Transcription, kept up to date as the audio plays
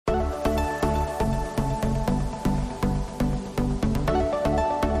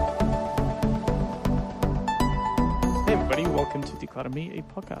Declutter Me, a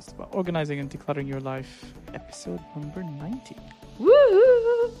podcast about organizing and decluttering your life, episode number 90. Woo!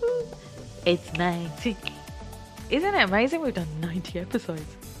 It's 90. Isn't it amazing? We've done 90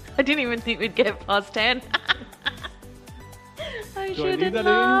 episodes. I didn't even think we'd get past 10. I Do I leave shouldn't that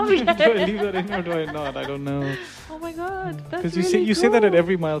laugh. in? Do I leave that in or do I not? I don't know. Oh my god, that's Because really you say that at cool.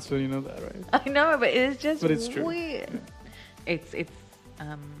 every milestone, you know that, right? I know, but it's just But it's true. weird. It's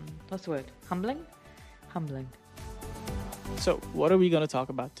what's the word? Humbling. So, what are we going to talk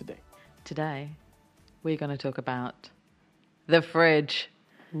about today? Today, we're going to talk about the fridge.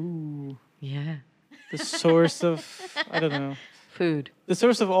 Ooh. Yeah, The source of, I don't know, food. the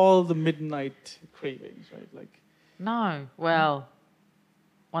source of all the midnight cravings, right? Like, No, well,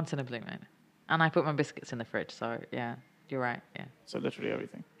 once in a blue moon, and I put my biscuits in the fridge. So yeah, you're right. Yeah, so literally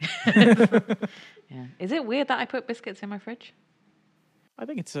everything. yeah. Is it weird that I put biscuits in my fridge? I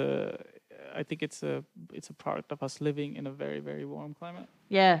think it's a product of us living in a very, very warm climate.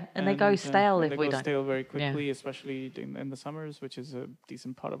 Yeah, and they go stale and if they we go don't. stale very quickly, especially in the summers, which is a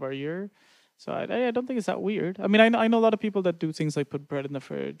decent part of our year. So I don't think it's that weird. I mean, I know a lot of people that do things like put bread in the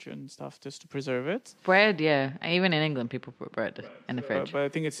fridge and stuff just to preserve it. Bread, yeah. Even in England, people put bread in the fridge. But I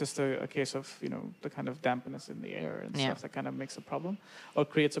think it's just a case of, the kind of dampness in the air and Yeah. stuff that kind of makes a problem or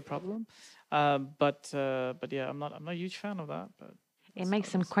creates a problem. But yeah, I'm not a huge fan of that. But It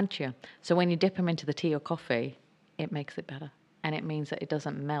makes them crunchier. So when you dip them into the tea or coffee, it makes it better. And it means that it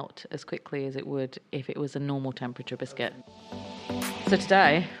doesn't melt as quickly as it would if it was a normal temperature biscuit. So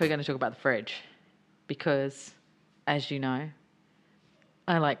today, we're going to talk about the fridge. Because, as you know,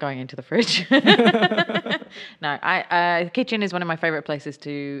 I like going into the fridge. No, the kitchen is one of my favourite places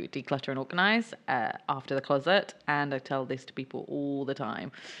to declutter and organise after the closet. And I tell this to people all the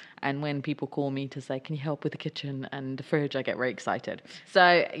time. And when people call me to say, can you help with the kitchen and the fridge, I get very excited.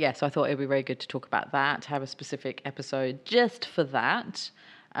 So, so I thought it would be very good to talk about that, have a specific episode just for that.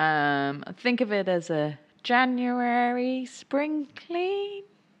 Think of it as a January spring clean.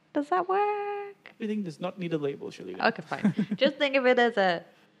 Does that work? everything does not need a label, Shalina. Okay, fine. Just think of it as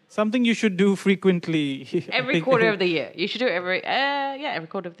Something you should do frequently. every quarter of the year. You should do it every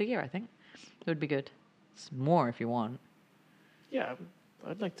quarter of the year, I think. It would be good. It's more if you want. Yeah,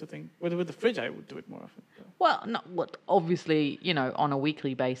 I'd like to think. With the fridge, I would do it more often. Well, obviously, on a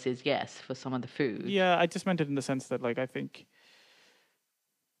weekly basis, yes, for some of the food. Yeah, I just meant it in the sense that, I think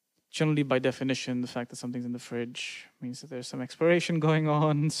generally by definition, the fact that something's in the fridge means that there's some expiration going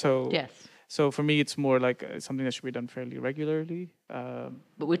on. So Yes. So for me, it's more like something that should be done fairly regularly. But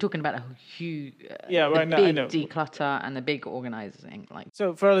we're talking about a huge, Yeah, the right now, big I know. declutter and the big organizing.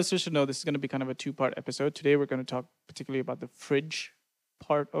 So for our listeners to know, this is going to be kind of a two-part episode. Today, we're going to talk particularly about the fridge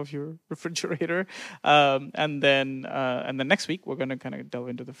part of your refrigerator, and then next week we're going to kind of delve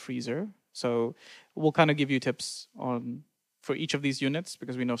into the freezer. So we'll kind of give you tips for each of these units,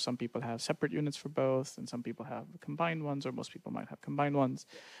 because we know some people have separate units for both, and some people have combined ones, or most people might have combined ones.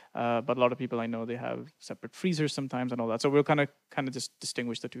 But a lot of people I know, they have separate freezers sometimes and all that. So we'll kind of just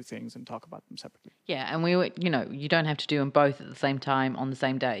distinguish the two things and talk about them separately. Yeah, and you don't have to do them both at the same time on the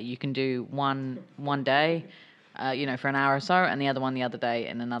same day. You can do one day, for an hour or so, and the other one the other day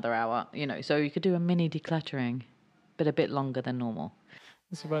in another hour. So you could do a mini decluttering, but a bit longer than normal.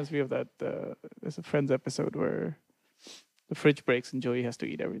 This reminds me of that. There's a Friends episode where the fridge breaks and Joey has to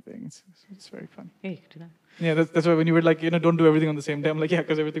eat everything. It's very funny. Yeah, you could do that. Yeah, that's why when you were like, don't do everything on the same day. I'm like, yeah,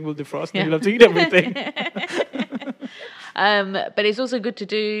 because everything will defrost and you'll have to eat everything. But it's also good to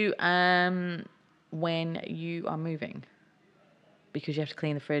do when you are moving, because you have to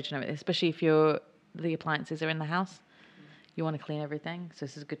clean the fridge and everything, especially if the appliances are in the house. You want to clean everything, so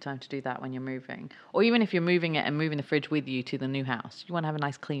this is a good time to do that when you're moving. Or even if you're moving it and moving the fridge with you to the new house, you want to have a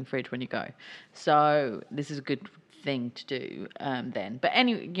nice clean fridge when you go. So this is a good thing to do then. But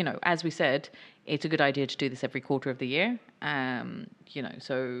as we said, it's a good idea to do this every quarter of the year.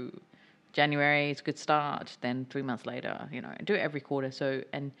 So January is a good start. Then 3 months later, do it every quarter.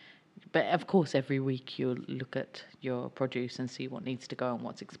 But of course, every week you'll look at your produce and see what needs to go and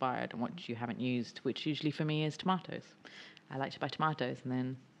what's expired and what you haven't used, which usually for me is tomatoes. I like to buy tomatoes and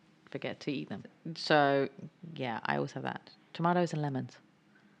then forget to eat them. So, yeah, I always have that. Tomatoes and lemons.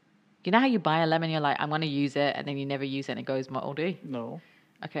 You know how you buy a lemon, you're like, I'm going to use it, and then you never use it and it goes moldy? No.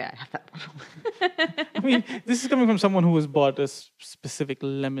 Okay, I have that one. I mean, this is coming from someone who has bought a specific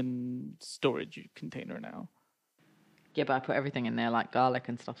lemon storage container now. Yeah, but I put everything in there, like garlic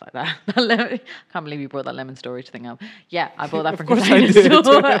and stuff like that. I can't believe you brought that lemon storage thing up. Yeah, I bought that Of from course I Container did.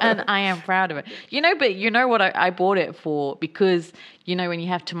 Store, and I am proud of it. But you know what I bought it for? Because, when you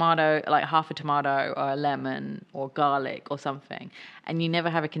have tomato, like half a tomato or a lemon or garlic or something, and you never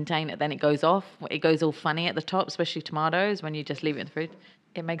have a container, then it goes off. It goes all funny at the top, especially tomatoes, when you just leave it in the fridge.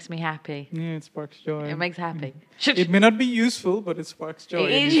 It makes me happy. Yeah, it sparks joy. It makes happy. It may not be useful, but it sparks joy.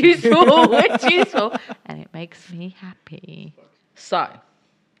 It is useful. It's useful. And it makes me happy. So,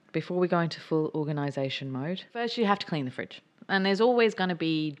 before we go into full organisation mode, first you have to clean the fridge. And there's always going to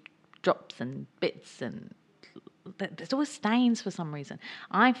be drops and bits and there's always stains for some reason.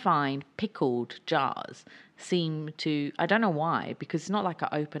 I find pickled jars seem to, I don't know why, because it's not like I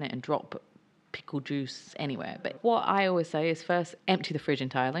open it and drop pickle juice anywhere. But what I always say is first empty the fridge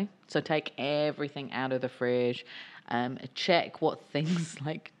entirely. So take everything out of the fridge. Check what things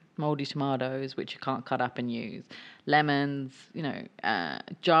like moldy tomatoes, which you can't cut up and use, lemons,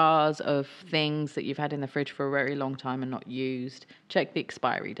 jars of things that you've had in the fridge for a very long time and not used. Check the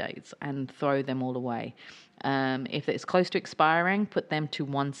expiry dates and throw them all away. If it's close to expiring, put them to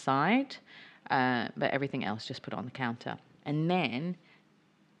one side, but everything else just put it on the counter. And then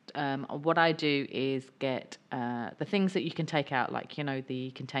what I do is get the things that you can take out, like,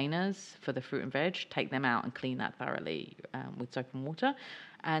 the containers for the fruit and veg, take them out and clean that thoroughly with soap and water.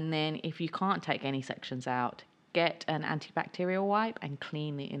 And then if you can't take any sections out, get an antibacterial wipe and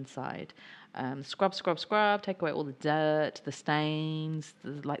clean the inside. Scrub, take away all the dirt, the stains,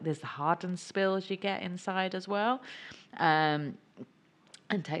 there's the hardened spills you get inside as well. And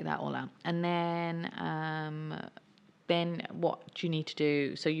take that all out. And then what do you need to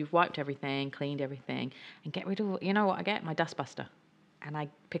do? So you've wiped everything, cleaned everything, and get rid of, what I get? My dustbuster. And I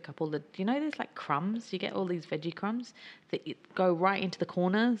pick up all the, there's like crumbs. You get all these veggie crumbs that go right into the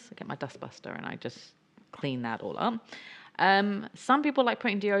corners. I get my dustbuster and I just clean that all up. Some people like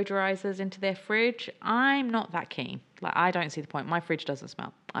putting deodorizers into their fridge. I'm not that keen. Like, I don't see the point. My fridge doesn't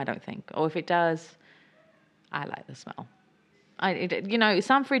smell, I don't think. Or if it does, I like the smell.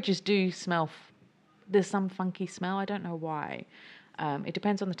 Some fridges do smell. There's some funky smell. I don't know why. It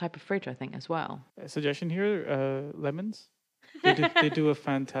depends on the type of fridge, I think, as well. A suggestion here, lemons. They do a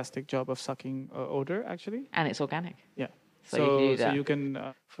fantastic job of sucking odor, actually. And it's organic. Yeah. So you can do that. So you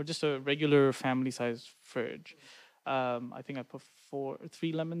can, for just a regular family-sized fridge, I think I put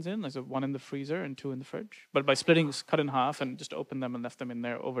 3 lemons in. There's 1 in the freezer and 2 in the fridge. But by splitting, cut in half and just opened them and left them in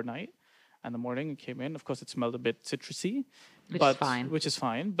there overnight. And the morning it came in. Of course, it smelled a bit citrusy, which is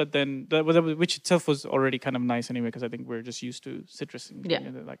fine. But then, which itself was already kind of nice anyway, because I think we're just used to citrus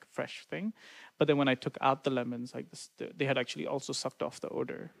and like a fresh thing. But then when I took out the lemons, like this, they had actually also sucked off the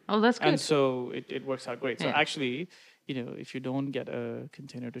odor. Oh, that's good. And so it works out great. So actually, if you don't get a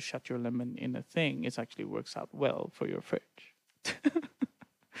container to shut your lemon in a thing, it actually works out well for your fridge.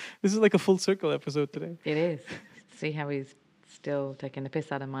 This is like a full circle episode today. It is. See how he's still taking the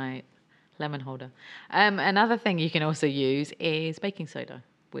piss out of my lemon holder. Another thing you can also use is baking soda,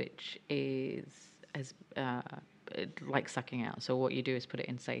 which is like sucking out. So what you do is put it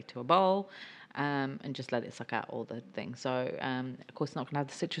in, say, to a bowl, and just let it suck out all the things. So of course, it's not going to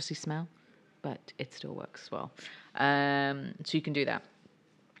have the citrusy smell, but it still works as well. So you can do that.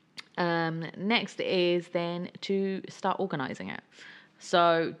 Next is then to start organizing it.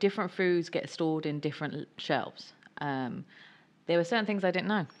 So different foods get stored in different shelves. There were certain things I didn't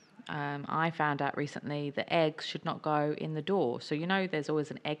know. I found out recently that eggs should not go in the door. So, there's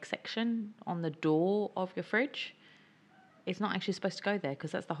always an egg section on the door of your fridge. It's not actually supposed to go there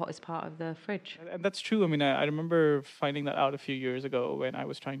because that's the hottest part of the fridge. And that's true. I mean, I remember finding that out a few years ago when I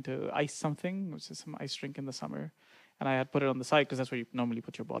was trying to ice something, which is some ice drink in the summer. And I had put it on the side because that's where you normally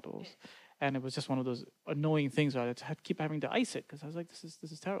put your bottles. And it was just one of those annoying things where I had to keep having to ice it because I was like, this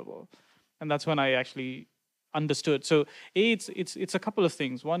is terrible. And that's when I actually understood. So it's a couple of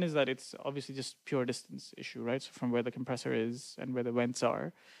things. One is that it's obviously just pure distance issue, right? So from where the compressor is and where the vents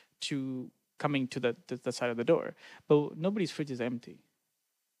are to coming to the side of the door. But nobody's fridge is empty,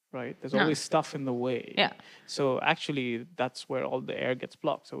 right? There's always stuff in the way. Yeah. So actually that's where all the air gets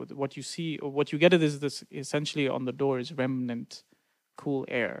blocked. So what you see or what you get is this essentially on the door is remnant cool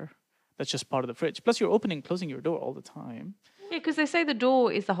air. That's just part of the fridge. Plus you're opening, closing your door all the time. Yeah, because they say the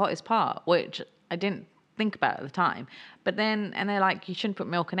door is the hottest part, which I didn't think about at the time. But then, and they're like, you shouldn't put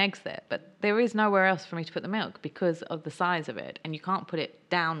milk and eggs there. But there is nowhere else for me to put the milk because of the size of it. And you can't put it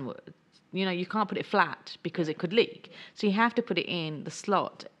downwards. You can't put it flat because it could leak. So you have to put it in the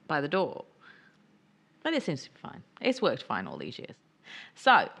slot by the door. But it seems to be fine. It's worked fine all these years.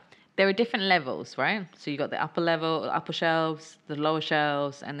 So there are different levels, right? So you got the upper level, upper shelves, the lower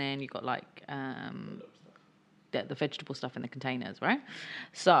shelves, and then you got like the vegetable stuff in the containers, right?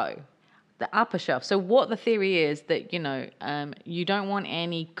 So the upper shelf. So what the theory is that, you don't want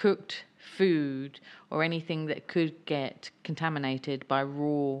any cooked food or anything that could get contaminated by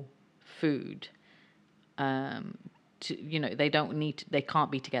raw food. They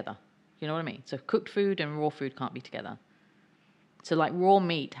can't be together. You know what I mean? So cooked food and raw food can't be together. So like raw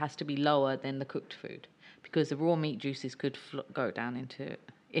meat has to be lower than the cooked food because the raw meat juices could go down into,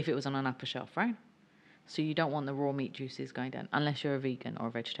 if it was on an upper shelf, right? So you don't want the raw meat juices going down unless you're a vegan or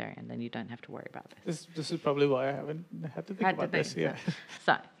a vegetarian. Then you don't have to worry about this. This is probably why I haven't had to think about this. Yeah.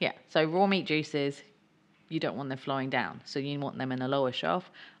 So raw meat juices, you don't want them flowing down. So you want them in a lower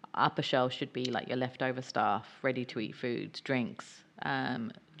shelf. Upper shelf should be like your leftover stuff, ready to eat foods, drinks,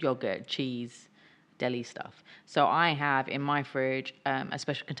 yogurt, cheese, deli stuff. So I have in my fridge a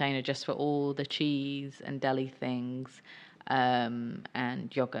special container just for all the cheese and deli things. And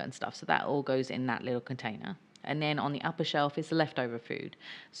yogurt and stuff. So that all goes in that little container. And then on the upper shelf is the leftover food.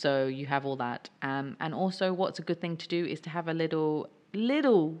 So you have all that. And also what's a good thing to do is to have a little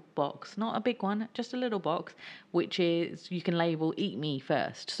box, not a big one, just a little box, which is you can label eat me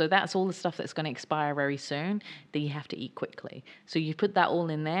first. So that's all the stuff that's going to expire very soon that you have to eat quickly. So you put that all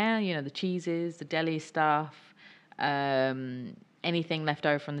in there, the cheeses, the deli stuff, anything left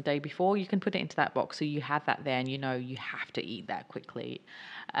over from the day before, you can put it into that box. So you have that there and you have to eat that quickly.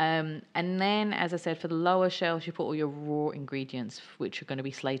 And then, as I said, for the lower shelves, you put all your raw ingredients, which are going to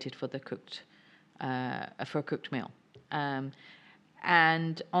be slated for for a cooked meal.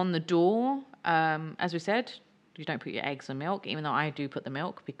 And on the door, as we said, you don't put your eggs and milk, even though I do put the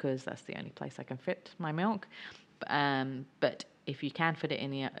milk because that's the only place I can fit my milk. But if you can fit it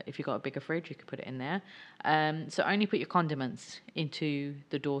in if you've got a bigger fridge, you can put it in there. So only put your condiments into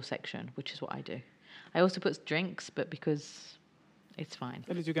the door section, which is what I do. I also put drinks, but because it's fine.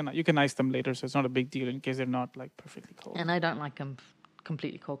 At least you can ice them later, so it's not a big deal in case they're not like perfectly cold. And I don't like them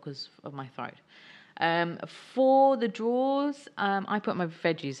completely cold because of my throat. For the drawers, I put my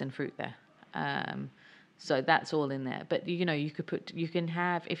veggies and fruit there. So that's all in there. But you can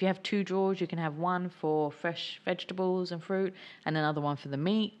have, if you have 2 drawers, you can have one for fresh vegetables and fruit and another one for the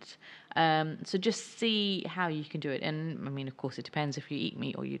meat. So just see how you can do it. And I mean, of course, it depends if you eat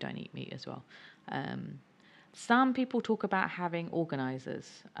meat or you don't eat meat as well. Some people talk about having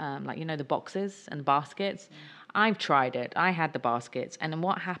organizers, like, the boxes and baskets. I've tried it. I had the baskets. And then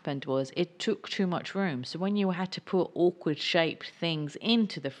what happened was it took too much room. So when you had to put awkward shaped things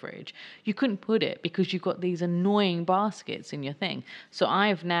into the fridge, you couldn't put it because you've got these annoying baskets in your thing. So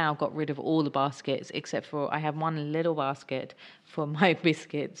I've now got rid of all the baskets except for I have one little basket for my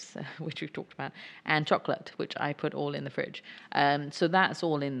biscuits, which we've talked about, and chocolate, which I put all in the fridge. So that's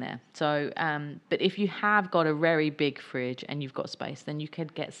all in there. So, but if you have got a very big fridge and you've got space, then you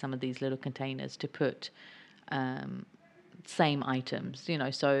could get some of these little containers to put same items,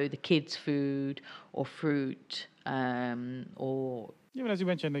 so the kids' food or fruit, or even as you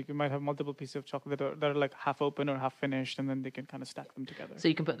mentioned, like you might have multiple pieces of chocolate that are like half open or half finished, and then they can kind of stack them together. So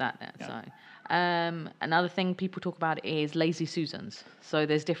you can put that there. Yeah. So another thing people talk about is lazy Susans. So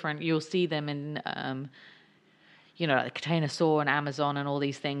there's different. You'll see them in. Like the Container Store and Amazon and all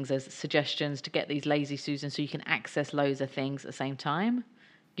these things as suggestions to get these lazy Susans so you can access loads of things at the same time.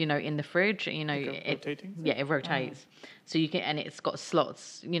 In the fridge, rotating? Yeah, it rotates. So you can, and it's got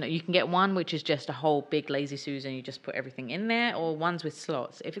slots. You can get one which is just a whole big lazy Susan. You just put everything in there, or ones with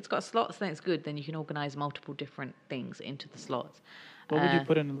slots. If it's got slots, then it's good. Then you can organize multiple different things into the slots. What would you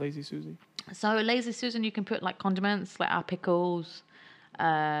put in a lazy Susie? So a lazy Susan, you can put like condiments, like our pickles,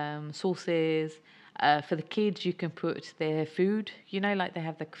 sauces. For the kids, you can put their food. Like they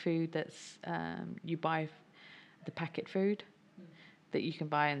have the food that's you buy the packet food that you can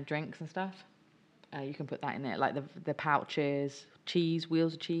buy and drinks and stuff. You can put that in there, like the pouches, cheese,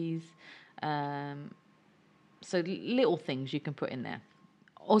 wheels of cheese. So little things you can put in there.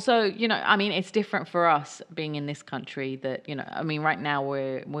 Also, it's different for us being in this country that, right now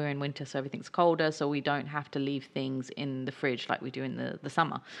we're in winter, so everything's colder, so we don't have to leave things in the fridge like we do in the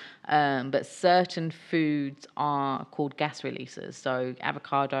summer. But certain foods are called gas releases. So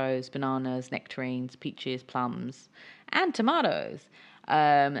avocados, bananas, nectarines, peaches, plums, and tomatoes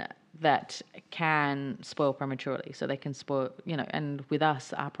that can spoil prematurely. So they can spoil, and with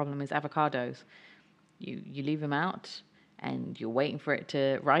us, our problem is avocados. You leave them out and you're waiting for it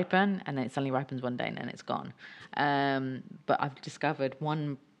to ripen, and then it suddenly ripens one day and then it's gone. But I've discovered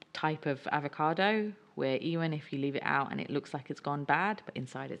one type of avocado where even if you leave it out and it looks like it's gone bad, but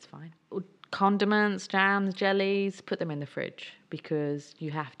inside it's fine. Condiments, jams, jellies, put them in the fridge because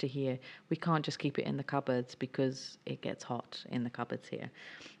you have to hear. We can't just keep it in the cupboards because it gets hot in the cupboards here.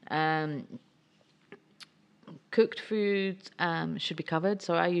 Cooked foods should be covered.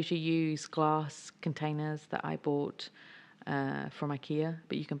 So I usually use glass containers that I bought from IKEA,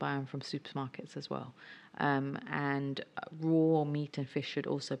 but you can buy them from supermarkets as well. And raw meat and fish should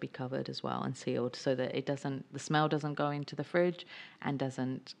also be covered as well and sealed, so that the smell doesn't go into the fridge and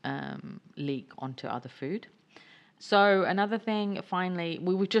doesn't leak onto other food. So another thing, finally,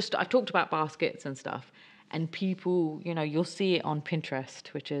 I've talked about baskets and stuff. And people, you'll see it on Pinterest,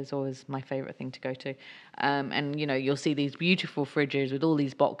 which is always my favorite thing to go to. And, you'll see these beautiful fridges with all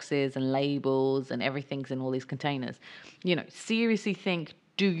these boxes and labels and everything's in all these containers. Seriously think,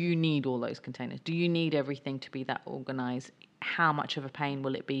 do you need all those containers? Do you need everything to be that organized? How much of a pain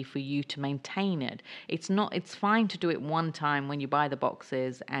will it be for you to maintain it? It's fine to do it one time when you buy the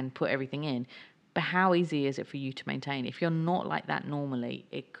boxes and put everything in. But how easy is it for you to maintain? If you're not like that normally,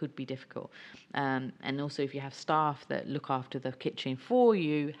 it could be difficult. And also, if you have staff that look after the kitchen for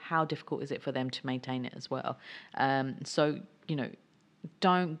you, how difficult is it for them to maintain it as well? So,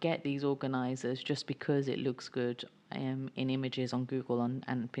 don't get these organizers just because it looks good in images on Google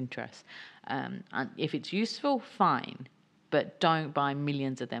and Pinterest. And if it's useful, fine. But don't buy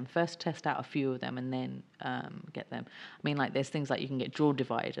millions of them. First test out a few of them and then get them. I mean, like there's things like you can get drawer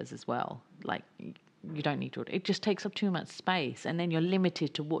dividers as well. Like you don't need drawer. It just takes up too much space, and then you're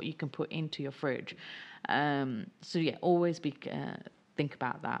limited to what you can put into your fridge. So yeah, always think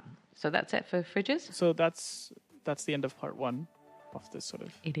about that. So that's it for fridges. So that's the end of part 1 of this sort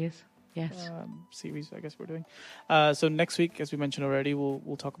of. It is. Yes. Series, I guess we're doing. So next week, as we mentioned already,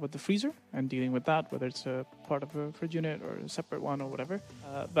 we'll talk about the freezer and dealing with that, whether it's a part of a fridge unit or a separate one or whatever.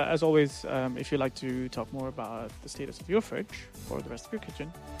 But as always, if you'd like to talk more about the status of your fridge or the rest of your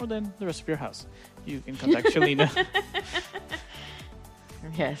kitchen or then the rest of your house, you can contact Shalina.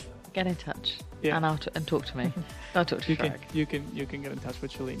 Yes. Get in touch and talk to me. I'll talk to Shrek. You can get in touch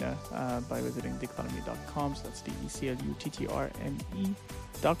with Shalina by visiting declutterme.com. So that's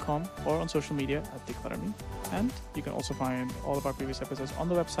DECLUTTRME.com, or on social media at declutterme. And you can also find all of our previous episodes on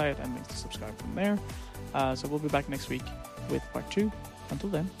the website and links to subscribe from there. So we'll be back next week with part 2. Until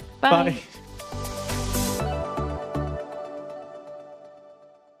then, bye. Bye.